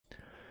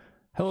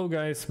Hello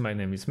guys, my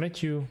name is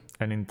Matthew,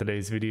 and in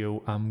today's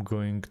video I'm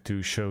going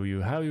to show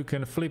you how you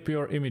can flip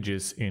your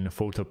images in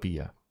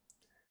Photopea.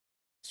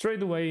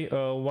 Straight away,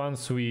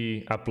 once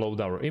we upload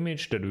our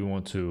image that we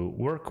want to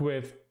work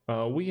with,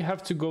 we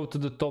have to go to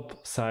the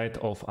top side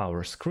of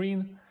our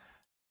screen,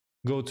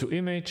 go to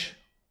image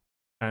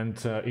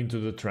and into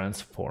the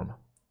transform.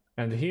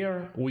 And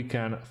here we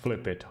can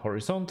flip it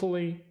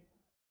horizontally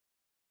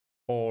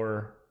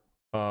or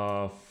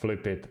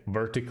flip it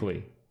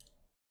vertically.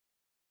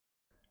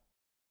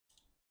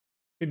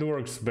 It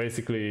works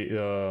basically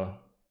the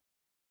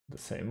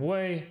same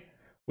way.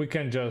 We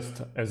can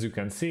just, as you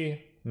can see,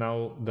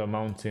 now the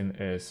mountain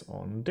is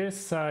on this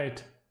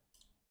side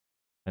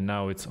and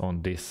now it's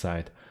on this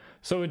side.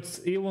 So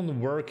it's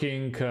even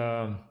working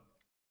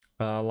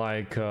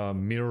like a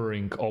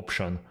mirroring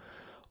option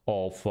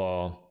of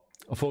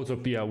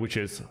Photopea, which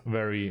is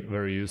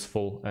very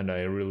useful and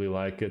I really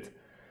like it.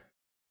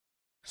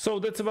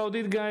 So that's about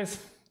it,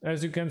 guys.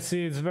 As you can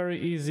see, it's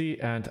very easy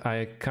and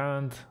I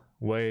can't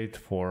wait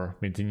for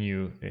meeting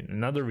you in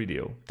another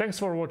video. Thanks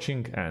for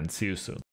watching and see you soon.